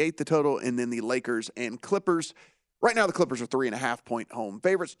 228 the total. And then the Lakers and Clippers. Right now, the Clippers are 3.5-point home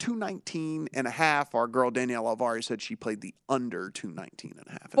favorites, 219.5. Our girl Danielle Alvari said she played the under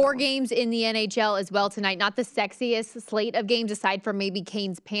 219.5. 4 games in the NHL as well tonight. Not the sexiest slate of games aside from maybe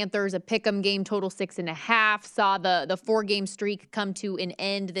Canes Panthers, a pick'em game, total 6.5. Saw the 4-game streak come to an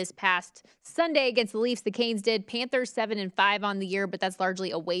end this past Sunday against the Leafs. The Canes did. Panthers 7-5 on the year, but that's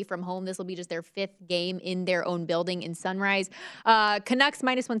largely away from home. This will be just their 5th game in their own building in Sunrise. Canucks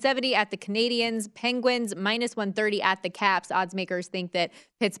 -170 at the Canadiens. Penguins -130 at the Caps. Odds makers think that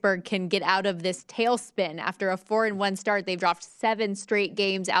Pittsburgh can get out of this tailspin. After a 4-1 start, they've dropped 7 straight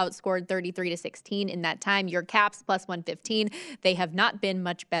games, outscored 33-16 in that time. Your Caps +115. They have not been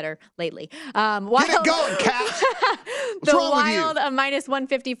much better lately. Get it going, Caps! The Wild, a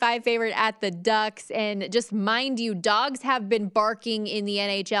 -155 favorite at the Ducks. And just mind you, dogs have been barking in the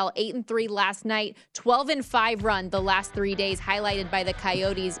NHL. 8-3 last night, 12-5 run the last 3 days, highlighted by the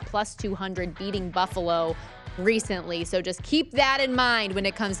Coyotes +200 beating Buffalo recently. So just keep that in mind when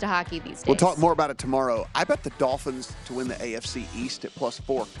it comes to hockey these days. We'll talk more about it tomorrow. I bet the Dolphins to win the AFC East at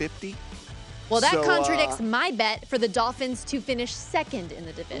 +450. Well, that contradicts my bet for the Dolphins to finish 2nd in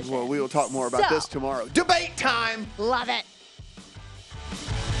the division. Well, we will talk more about this tomorrow. Debate time! Love it.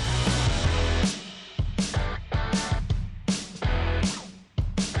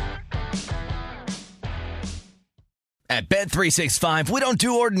 At Bet365, we don't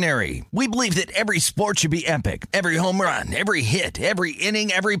do ordinary. We believe that every sport should be epic. Every home run, every hit, every inning,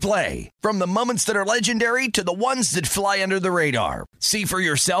 every play. From the moments that are legendary to the ones that fly under the radar. See for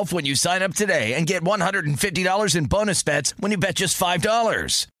yourself when you sign up today and get $150 in bonus bets when you bet just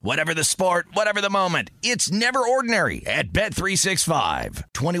 $5. Whatever the sport, whatever the moment, it's never ordinary at Bet365.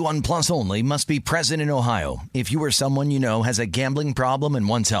 21 plus only. Must be present in Ohio. If you or someone you know has a gambling problem and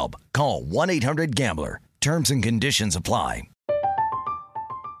wants help, call 1-800-GAMBLER. Terms and conditions apply.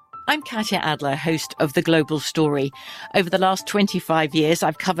 I'm Katya Adler, host of The Global Story. Over the last 25 years,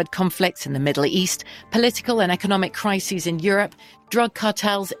 I've covered conflicts in the Middle East, political and economic crises in Europe, drug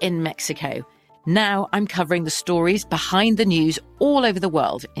cartels in Mexico. Now I'm covering the stories behind the news all over the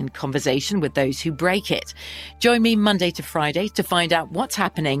world in conversation with those who break it. Join me Monday to Friday to find out what's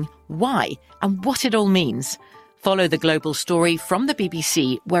happening, why, and what it all means. Follow The Global Story from the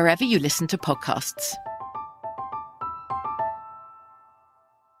BBC wherever you listen to podcasts.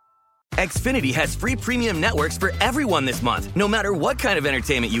 Xfinity has free premium networks for everyone this month, no matter what kind of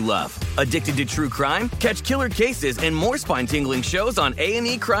entertainment you love. Addicted to true crime? Catch killer cases and more spine-tingling shows on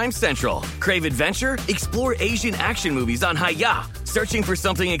A&E Crime Central. Crave adventure? Explore Asian action movies on Hi-YAH. Searching for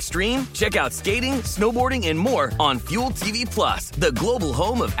something extreme? Check out skating, snowboarding, and more on Fuel TV Plus, the global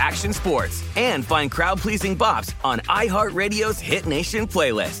home of action sports. And find crowd-pleasing bops on iHeartRadio's Hit Nation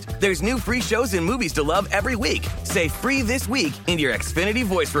playlist. There's new free shows and movies to love every week. Say free this week in your Xfinity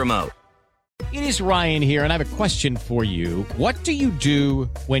voice remote. It is Ryan here, and I have a question for you. What do you do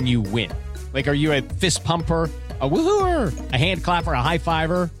when you win? Like, are you a fist pumper, a woo-hooer, a hand clapper, a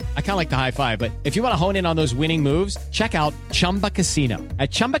high-fiver? I kind of like the high-five, but if you want to hone in on those winning moves, check out Chumba Casino.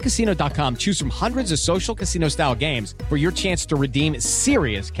 At ChumbaCasino.com, choose from hundreds of social casino-style games for your chance to redeem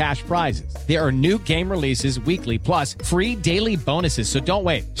serious cash prizes. There are new game releases weekly, plus free daily bonuses, so don't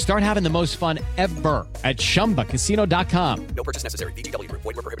wait. Start having the most fun ever at ChumbaCasino.com. No purchase necessary. VGW Group.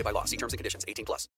 Void where prohibited by law. See terms and conditions. 18+.